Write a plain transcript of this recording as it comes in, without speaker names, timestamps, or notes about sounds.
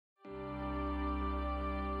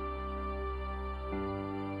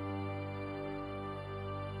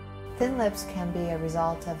Thin lips can be a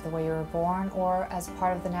result of the way you were born or as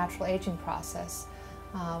part of the natural aging process.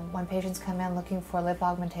 When patients come in looking for lip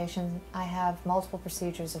augmentation, I have multiple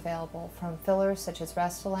procedures available, from fillers such as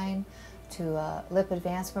Restylane to lip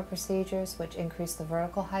advancement procedures, which increase the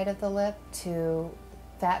vertical height of the lip, to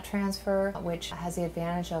fat transfer, which has the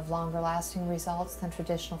advantage of longer lasting results than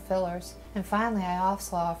traditional fillers. And finally, I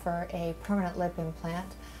also offer a permanent lip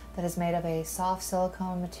implant that is made of a soft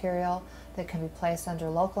silicone material that can be placed under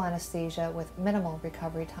local anesthesia with minimal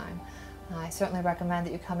recovery time. I certainly recommend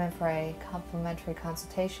that you come in for a complimentary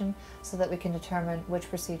consultation so that we can determine which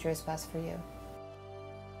procedure is best for you.